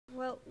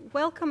Well,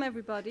 welcome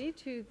everybody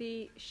to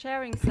the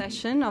sharing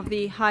session of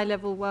the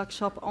high-level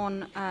workshop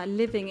on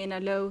living in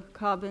a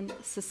low-carbon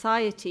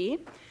society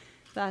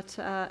that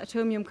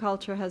Atomium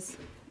Culture has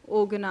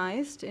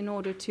organized in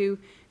order to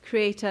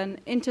create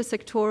an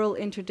intersectoral,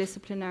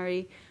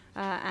 interdisciplinary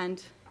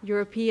and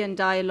European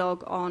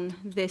dialogue on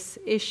this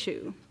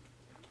issue.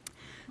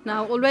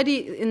 Now,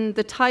 already in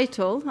the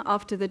title,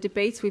 after the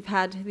debates we've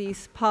had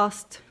these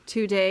past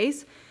 2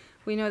 days,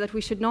 we know that we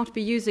should not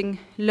be using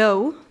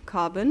low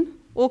carbon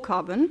or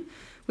carbon.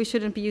 We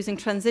shouldn't be using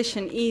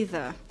transition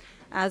either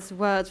as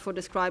words for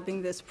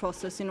describing this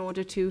process in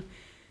order to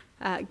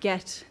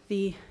get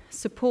the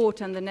support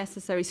and the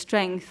necessary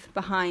strength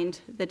behind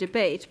the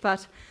debate.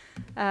 But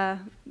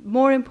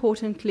more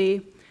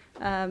importantly,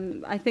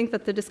 I think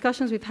that the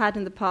discussions we've had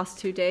in the past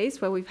 2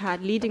 days, where we've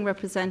had leading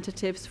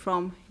representatives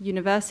from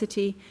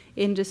university,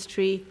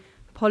 industry,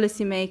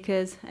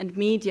 policymakers, and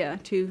media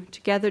to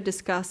together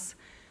discuss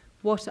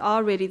what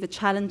are really the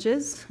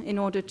challenges in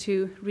order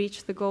to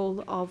reach the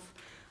goal of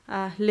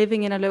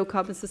living in a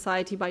low-carbon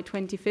society by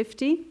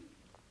 2050,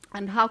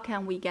 and how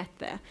can we get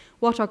there?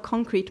 What are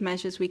concrete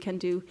measures we can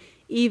do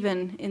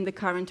even in the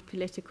current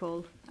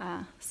political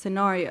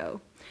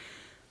scenario?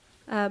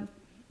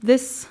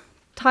 This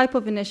type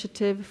of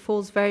initiative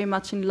falls very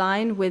much in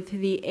line with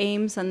the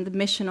aims and the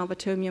mission of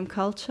Atomium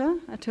Culture.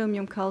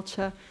 Atomium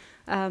Culture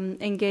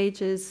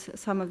engages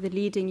some of the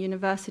leading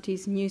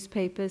universities,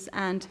 newspapers,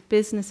 and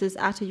businesses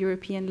at a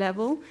European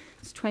level.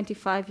 It's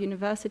 25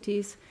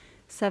 universities,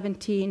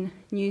 17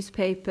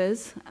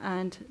 newspapers,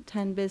 and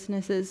 10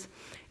 businesses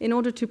in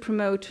order to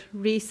promote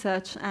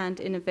research and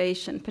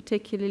innovation,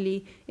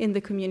 particularly in the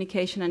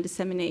communication and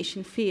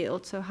dissemination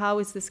field. So how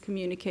is this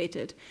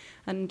communicated,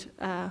 and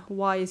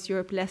why is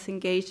Europe less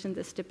engaged in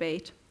this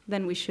debate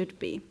than we should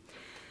be?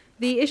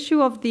 The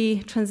issue of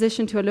the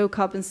transition to a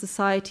low-carbon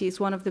society is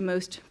one of the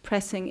most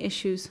pressing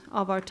issues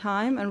of our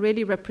time and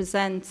really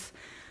represents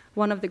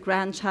one of the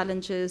grand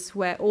challenges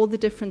where all the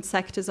different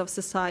sectors of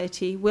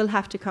society will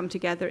have to come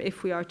together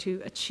if we are to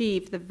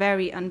achieve the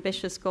very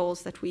ambitious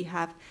goals that we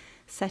have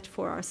set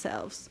for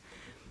ourselves.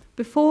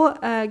 Before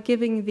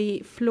giving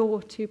the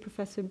floor to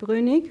Professor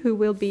Brünig, who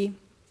will be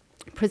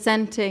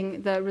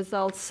presenting the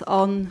results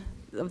of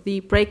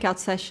the breakout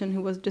session,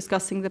 who was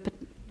discussing the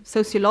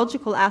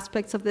sociological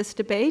aspects of this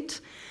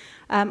debate,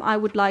 I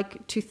would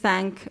like to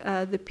thank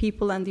the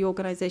people and the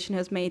organization who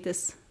has made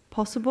this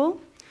possible.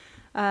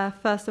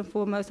 First and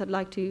foremost, I'd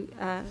like to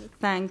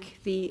thank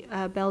the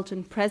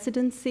Belgian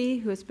presidency,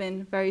 who has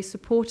been very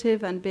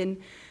supportive and been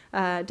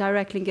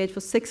directly engaged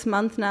for 6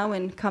 months now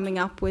in coming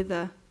up with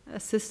a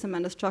system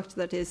and a structure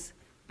that is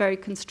very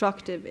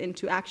constructive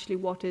into actually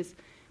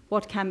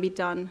what can be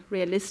done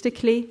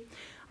realistically.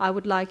 I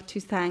would like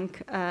to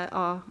thank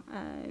our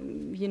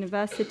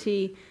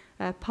university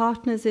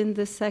partners in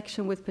this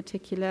section, with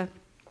particular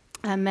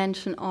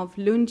mention of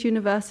Lund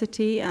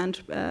University and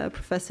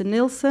Professor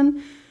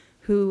Nilsson,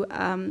 who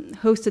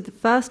hosted the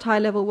first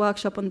high-level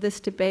workshop on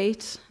this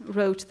debate,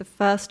 wrote the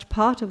first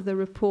part of the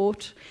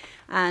report,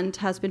 and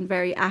has been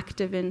very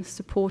active in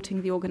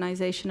supporting the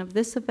organization of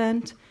this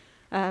event.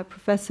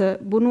 Professor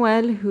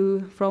Buñuel,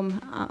 who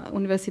from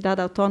Universidad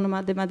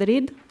Autónoma de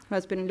Madrid, who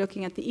has been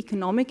looking at the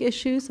economic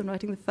issues and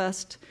writing the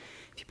first,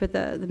 if you put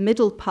the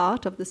middle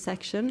part of the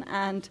section,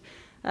 and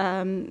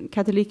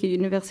Katholieke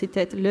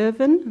Universiteit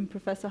Leuven, and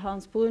Professor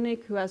Hans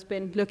Brünig, who has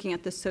been looking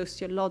at the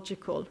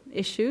sociological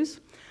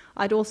issues.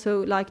 I'd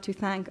also like to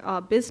thank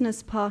our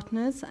business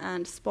partners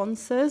and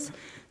sponsors.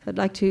 I'd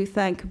like to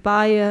thank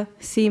Bayer,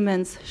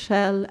 Siemens,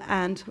 Shell,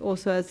 and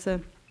also as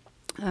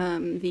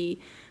the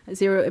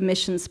Zero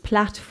Emissions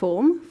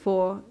Platform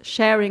for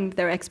sharing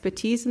their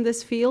expertise in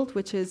this field,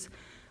 which is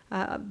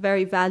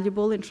very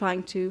valuable in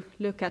trying to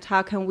look at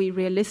how can we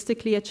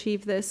realistically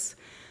achieve this,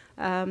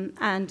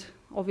 and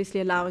obviously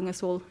allowing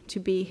us all to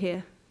be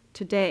here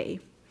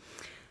today.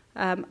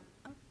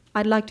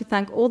 I'd like to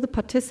thank all the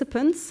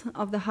participants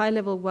of the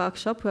high-level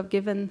workshop who have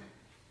given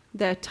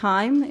their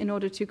time in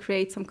order to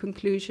create some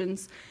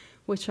conclusions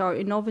which are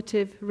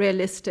innovative,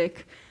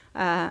 realistic,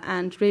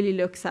 and really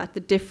looks at the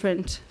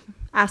different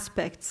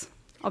aspects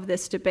of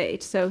this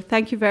debate. So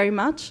thank you very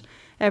much,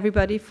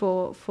 everybody,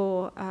 for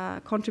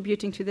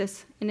contributing to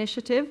this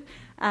initiative.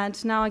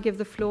 And now I give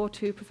the floor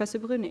to Professor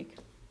Brünig.